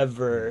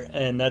forever,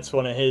 and that's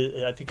one of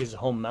his. I think his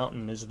home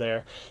mountain is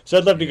there. So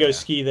I'd love to go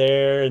ski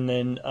there, and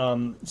then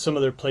some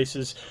other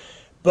places.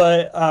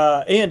 But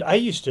and I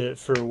used to,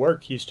 for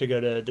work, used to go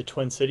to the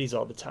Twin Cities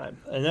all the time,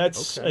 and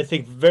that's I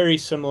think very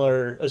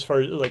similar as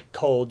far as like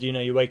cold. You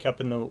know, you wake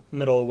up in the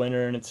middle of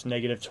winter and it's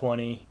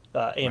 -20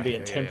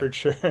 ambient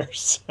temperature.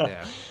 So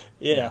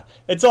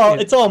it's all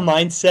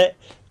mindset.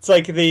 It's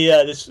like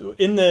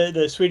in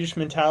the Swedish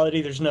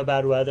mentality. There's no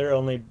bad weather,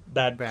 only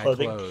bad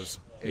clothing. Clothes.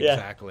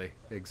 Exactly.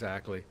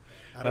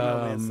 I don't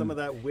know, man. Some of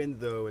that wind,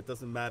 though, it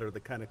doesn't matter the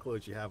kind of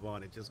clothes you have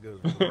on. It just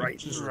goes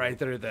right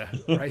through the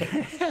right.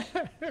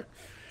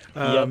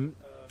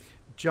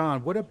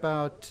 John, what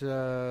about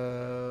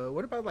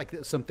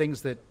like some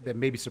things that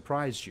maybe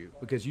surprised you,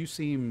 because you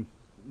seem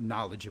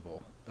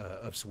knowledgeable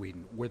of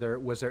Sweden?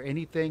 Was there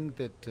anything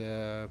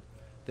that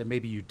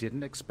maybe you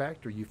didn't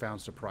expect or you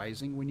found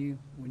surprising when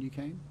you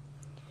came?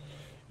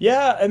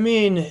 Yeah, I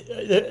mean,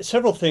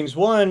 several things.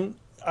 One,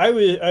 I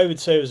would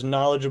say I was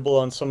knowledgeable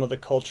on some of the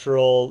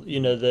cultural,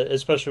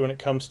 especially when it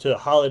comes to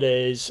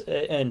holidays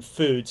and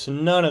food. So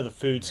none of the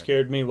food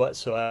scared me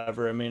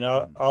whatsoever. I mean,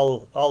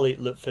 I'll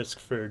eat lutefisk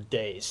for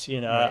days.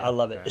 I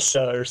love it.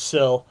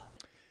 So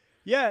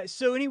yeah.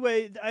 So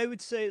anyway, I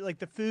would say like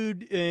the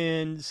food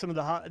and some of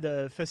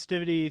the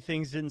festivity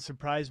things didn't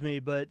surprise me,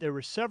 but there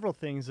were several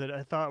things that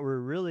I thought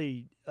were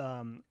really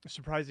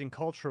surprising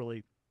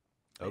culturally.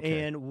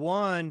 Okay. And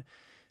one,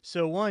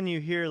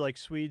 you hear like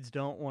Swedes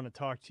don't want to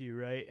talk to you,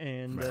 right?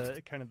 And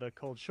kind of the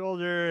cold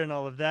shoulder and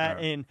all of that.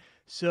 Right. And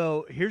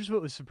so here's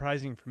what was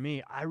surprising for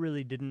me. I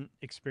really didn't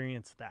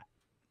experience that.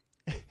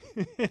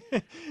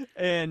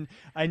 And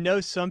I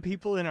know some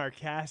people in our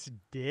cast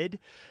did,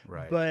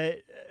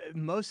 but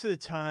most of the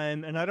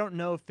time, and I don't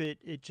know if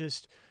it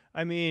just,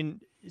 I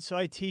mean, so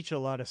I teach a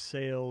lot of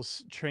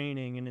sales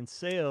training, and in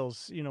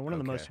sales, one of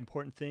the most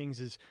important things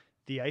is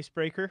the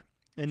icebreaker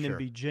and then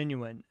be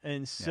genuine.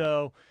 And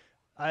so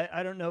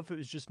I don't know if it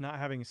was just not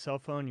having a cell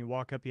phone. You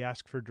walk up, you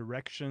ask for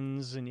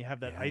directions, and you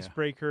have that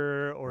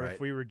icebreaker, or if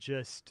we were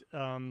just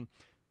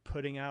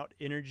putting out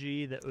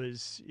energy that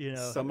was,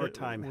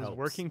 summertime was helps.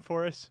 working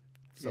for us.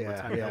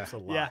 Summertime helps a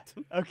lot.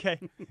 Yeah. Okay.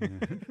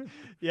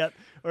 Yep.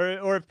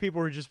 Or if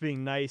people were just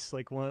being nice,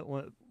 like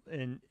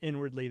and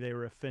inwardly they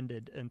were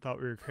offended and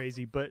thought we were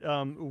crazy. But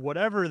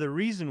whatever the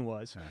reason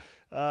was,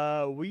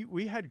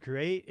 we had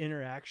great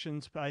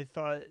interactions. But I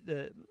thought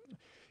that,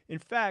 in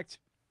fact,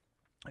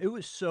 it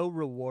was so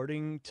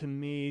rewarding to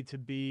me to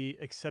be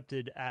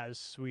accepted as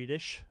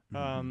Swedish,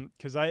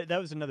 because that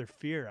was another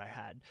fear I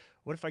had.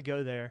 What if I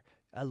go there?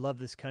 I love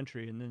this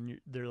country, and then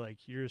they're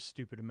like, "You're a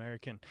stupid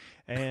American,"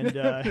 and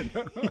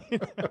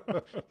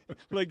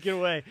like, get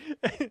away.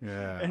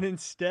 And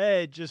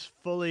instead, just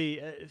fully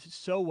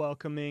so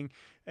welcoming.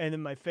 And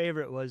then my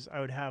favorite was I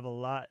would have a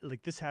lot,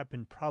 like this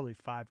happened probably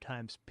 5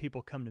 times.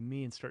 People come to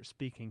me and start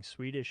speaking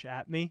Swedish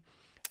at me.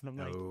 And I'm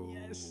like,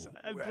 yes,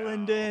 I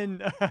blend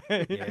in.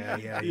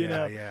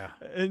 Yeah.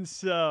 And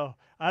so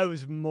I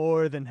was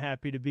more than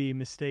happy to be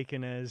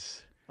mistaken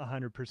as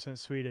 100%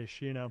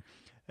 Swedish,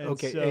 And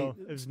so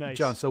it was nice.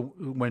 John, so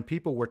when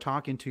people were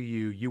talking to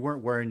you, you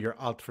weren't wearing your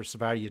Allt För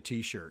Sverige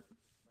t-shirt?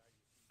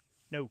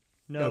 No.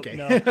 Okay.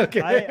 No.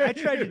 I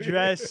tried to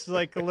dress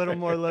like a little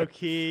more low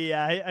key.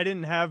 I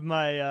didn't have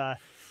my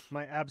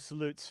my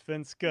absolute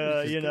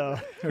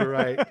Svenska,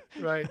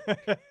 Right.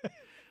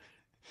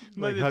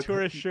 The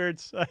tourist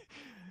shirts.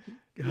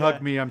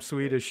 Hug me, I'm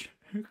Swedish.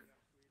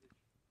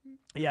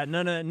 Yeah,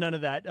 none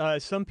of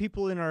that. Some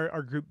people in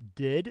our group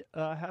did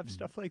have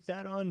stuff like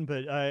that on,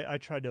 but I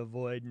tried to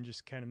avoid and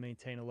just kind of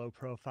maintain a low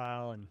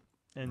profile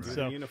and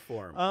so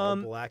uniform, all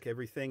black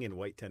everything, and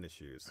white tennis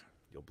shoes.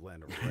 You'll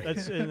blend right.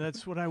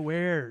 That's what I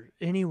wear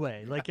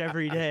anyway, like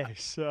every day.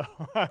 So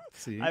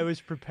I was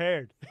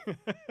prepared.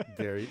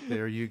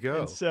 There you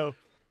go. And so,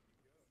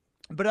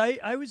 but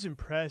I was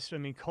impressed. I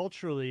mean,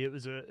 culturally, it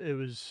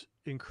was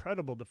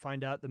incredible to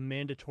find out the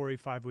mandatory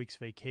 5 weeks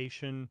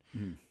vacation.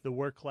 The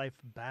work-life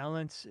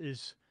balance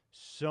is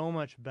so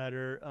much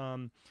better.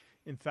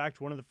 In fact,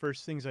 one of the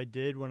first things I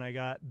did when I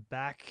got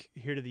back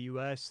here to the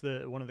U.S.,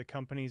 one of the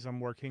companies I'm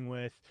working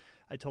with,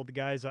 I told the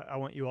guys, I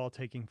want you all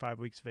taking 5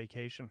 weeks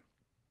vacation.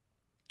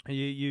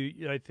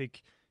 I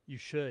think you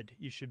should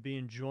be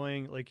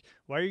enjoying, like,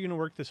 why are you going to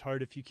work this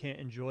hard if you can't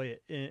enjoy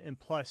it? And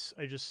plus,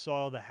 I just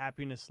saw the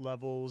happiness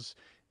levels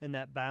and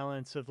that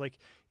balance of, like,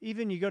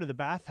 even you go to the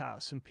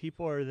bathhouse and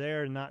people are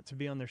there not to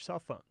be on their cell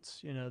phones.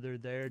 You know, they're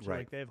there to,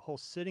 like, they have whole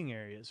sitting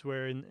areas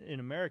where in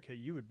America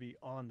you would be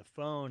on the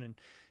phone, and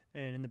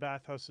in the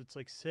bathhouse it's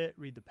like sit,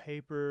 read the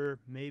paper,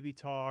 maybe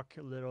talk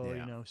a little,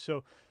 you know.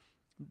 So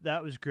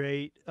that was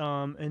great.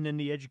 And then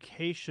the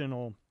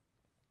educational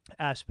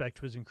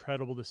aspect was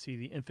incredible to see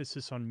the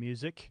emphasis on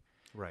music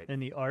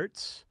and the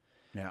arts.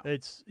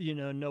 It's, you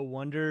know, no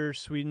wonder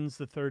Sweden's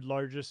the 3rd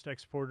largest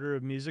exporter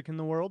of music in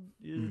the world.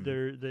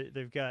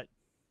 They've got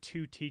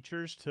 2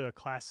 teachers to a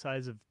class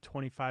size of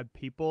 25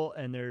 people,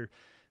 and they're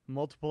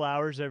multiple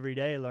hours every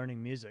day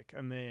learning music.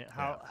 I mean,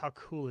 how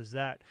cool is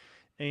that?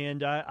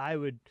 And I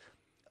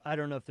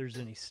don't know if there's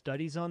any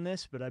studies on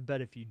this, but I bet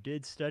if you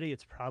did study,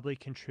 it's probably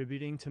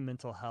contributing to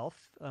mental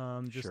health,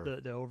 just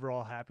the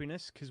overall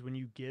happiness. Because when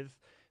you give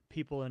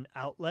people an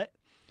outlet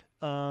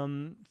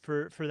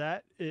for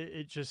that,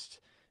 it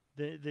just,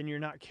 then you're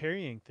not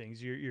carrying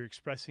things. You're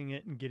expressing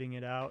it and getting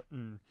it out,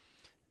 and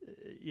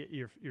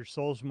your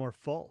soul's more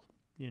full,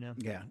 you know?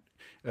 Yeah.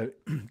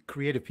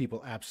 Creative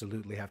people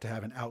absolutely have to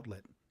have an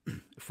outlet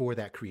for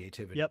that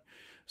creativity.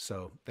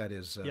 So that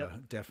is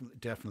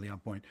definitely on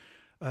point.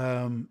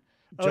 John,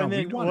 and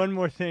then one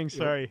more thing,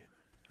 sorry,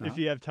 if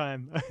you have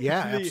time. Yeah,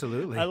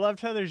 absolutely. I loved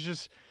how there's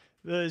just,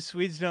 the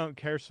Swedes don't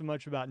care so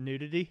much about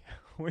nudity,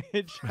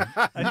 which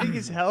I think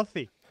is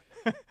healthy.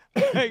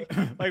 like,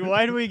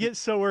 why do we get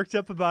so worked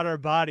up about our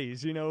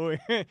bodies, you know?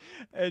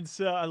 And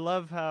so I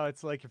love how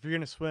it's like, if you're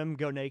going to swim,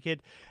 go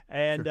naked.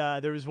 And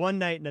there was one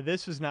night, now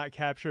this was not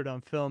captured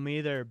on film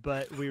either,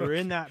 but we were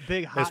in that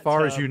big hot As far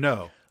tub. as you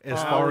know. As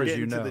far as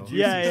you know. The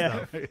juicy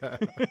stuff.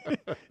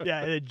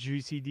 Yeah, the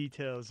juicy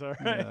details. All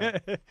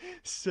right.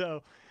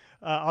 So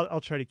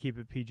I'll try to keep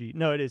it PG.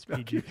 No, it is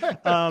PG.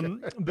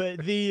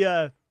 But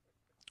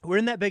we're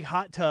in that big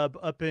hot tub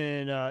up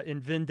in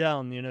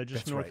Vindeln, you know,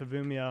 just north of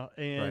Umeå,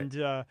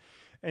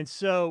 and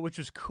so, which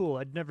was cool.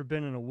 I'd never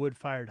been in a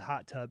wood-fired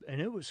hot tub, and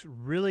it was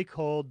really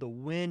cold. The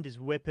wind is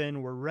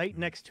whipping. We're right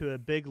next to a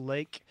big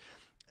lake,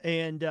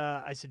 and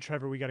I said,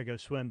 Trevor, we got to go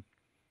swim.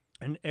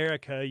 And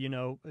Erica, you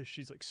know,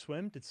 she's like,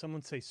 swim? Did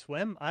someone say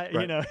swim?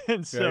 You know,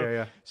 and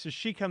so so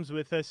she comes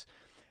with us,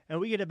 and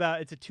we get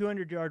it's a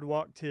 200-yard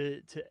walk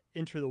to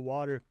enter the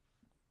water.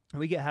 And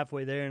we get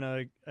halfway there, and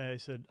I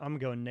said, I'm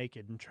going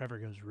naked. And Trevor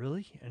goes,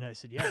 really? And I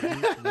said, yeah, do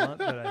what you want.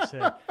 But I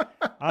said,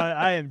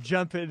 I am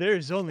jumping. There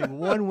is only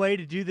one way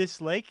to do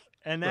this lake,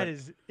 and that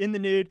is in the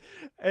nude.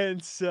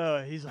 And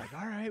so he's like,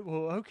 all right,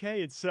 well,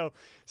 okay. And so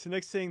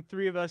next thing,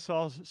 3 of us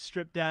all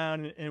stripped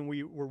down, and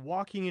we were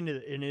walking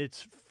into and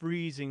it's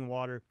freezing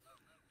water.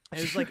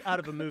 It was like out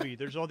of a movie.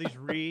 There's all these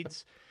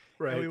reeds,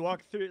 and we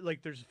walk through,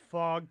 like, there's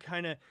fog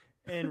kind of,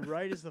 and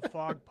right as the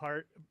fog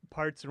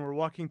parts, and we're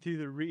walking through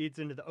the reeds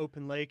into the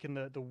open lake, and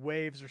the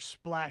waves are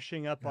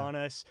splashing up on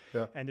us,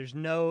 and there's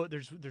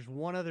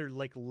one other,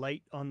 like,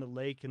 light on the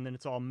lake, and then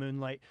it's all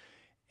moonlight.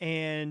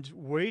 And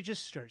we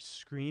just start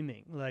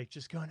screaming, like,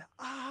 just going,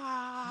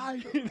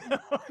 you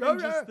know,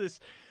 just this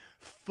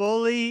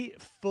fully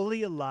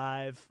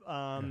alive.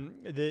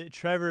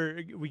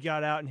 Trevor, we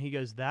got out, and he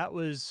goes, that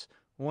was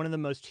one of the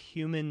most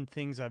human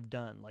things I've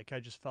done. Like, I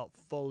just felt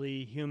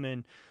fully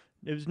human.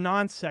 It was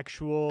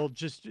non-sexual,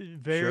 just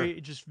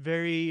very, just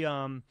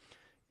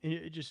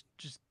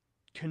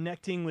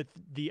connecting with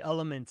the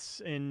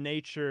elements in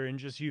nature, and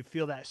just, you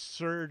feel that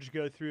surge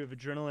go through of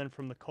adrenaline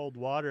from the cold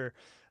water.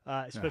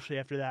 Especially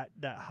after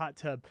that hot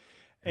tub.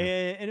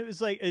 And it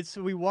was like,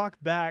 so we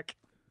walked back,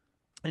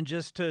 and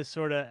just to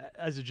sort of,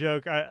 as a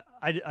joke, I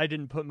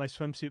didn't put my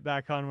swimsuit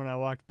back on when I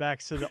walked back.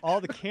 So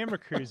all the camera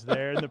crews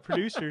there and the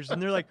producers, and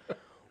they're like,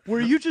 were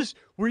you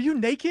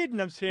naked?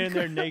 And I'm standing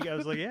there naked. I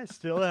was like, yeah,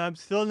 I'm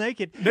still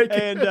naked.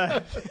 And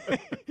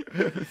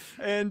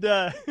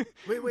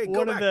wait,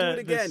 go back, do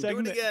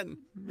it again.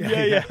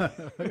 Yeah.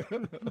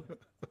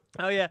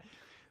 Oh yeah.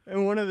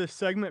 And one of the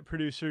segment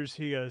producers,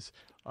 he goes,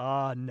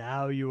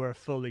 now you are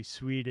fully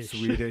Swedish.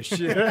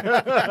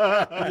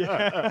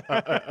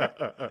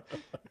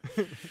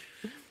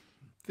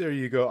 There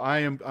you go.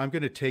 I'm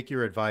going to take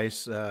your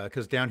advice,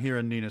 because down here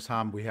in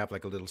Nynäshamn we have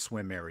like a little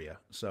swim area.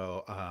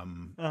 So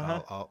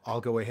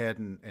I'll go ahead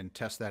and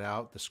test that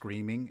out, the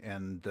screaming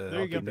and the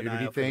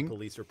nudity thing.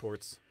 Police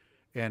reports.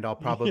 And I'll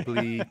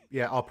probably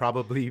I'll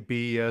probably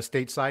be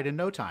stateside in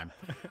no time.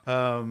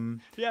 There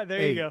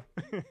you go.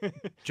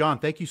 John,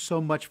 thank you so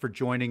much for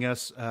joining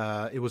us.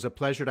 It was a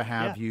pleasure to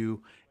have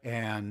you.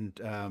 And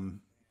I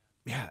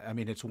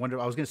mean, it's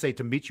wonderful. I was going to say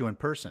to meet you in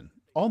person,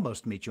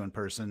 almost meet you in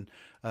person.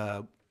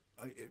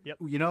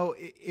 You know,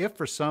 if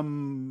for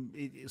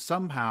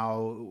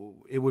somehow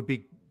it would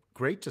be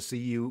great to see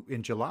you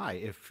in July,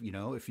 if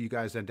you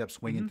guys end up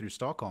swinging through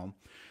Stockholm.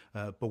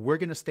 But we're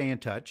going to stay in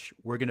touch.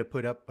 We're going to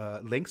put up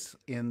links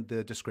in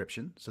the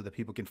description so that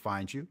people can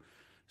find you.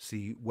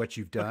 see what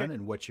you've done Okay.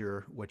 and what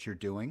you're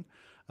doing.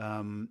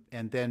 And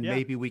then Yeah.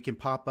 maybe we can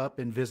pop up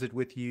and visit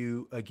with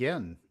you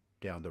again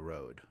down the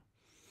road.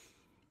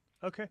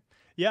 Okay.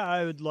 Yeah,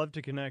 I would love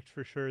to connect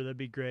for sure. That'd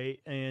be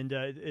great. And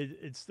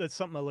that's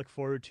something I look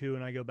forward to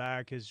when I go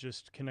back, is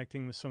just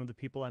connecting with some of the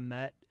people I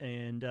met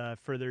and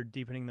further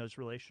deepening those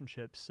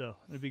relationships. So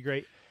it'd be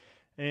great.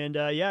 And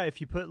yeah,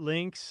 if you put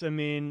links, I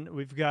mean,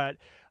 we've got,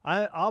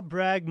 I'll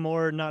brag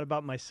more, not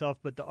about myself,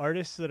 but the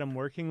artists that I'm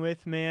working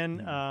with, man.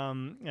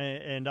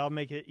 And I'll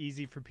make it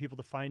easy for people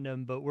to find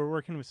them. But we're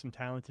working with some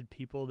talented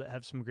people that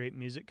have some great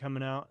music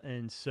coming out.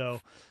 And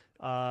so,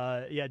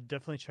 yeah,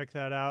 definitely check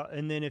that out.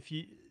 And then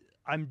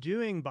I'm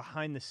doing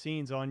behind the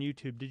scenes on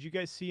YouTube. Did you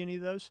guys see any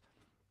of those?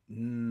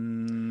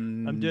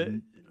 I'm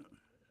doing.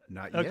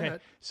 Not Okay,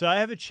 yet. so I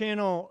have a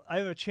channel.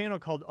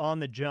 Called On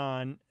the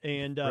John,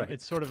 and Right.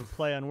 it's sort of a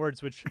play on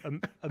words, which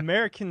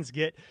Americans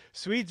get.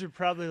 Swedes are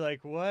probably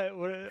like, "What?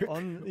 What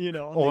on? You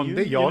know, On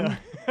the you know? Jon.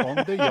 On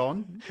the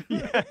Jon.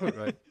 Yeah,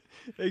 Right.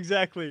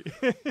 exactly."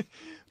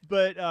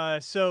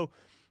 But so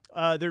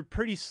they're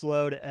pretty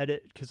slow to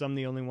edit because I'm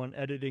the only one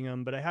editing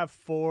them. But I have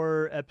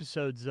 4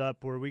 episodes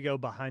up where we go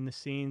behind the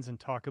scenes and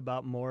talk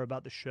about more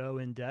about the show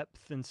in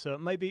depth. And so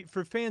it might be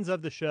for fans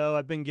of the show.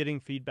 I've been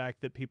getting feedback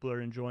that people are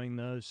enjoying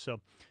those.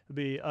 So it'd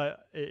be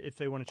if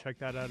they want to check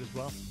that out as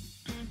well.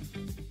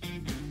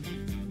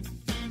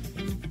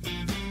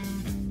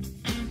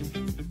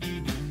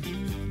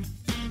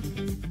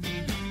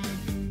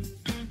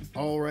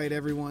 All right,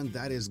 everyone,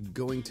 that is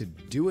going to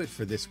do it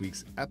for this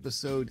week's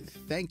episode.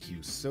 Thank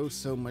you so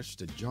much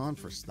to Jon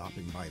for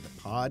stopping by the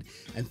pod,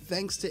 and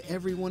thanks to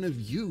every one of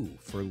you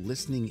for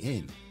listening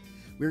in.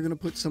 We're going to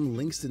put some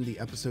links in the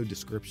episode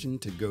description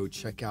to go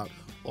check out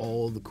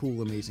all the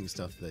cool, amazing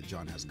stuff that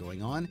Jon has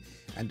going on.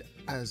 And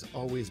as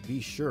always,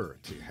 be sure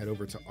to head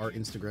over to our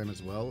Instagram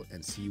as well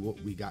and see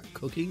what we got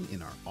cooking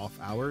in our off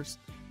hours.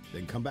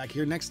 Then come back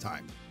here next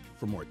time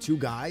for more 2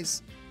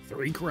 Guys,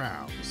 3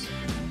 Crowns.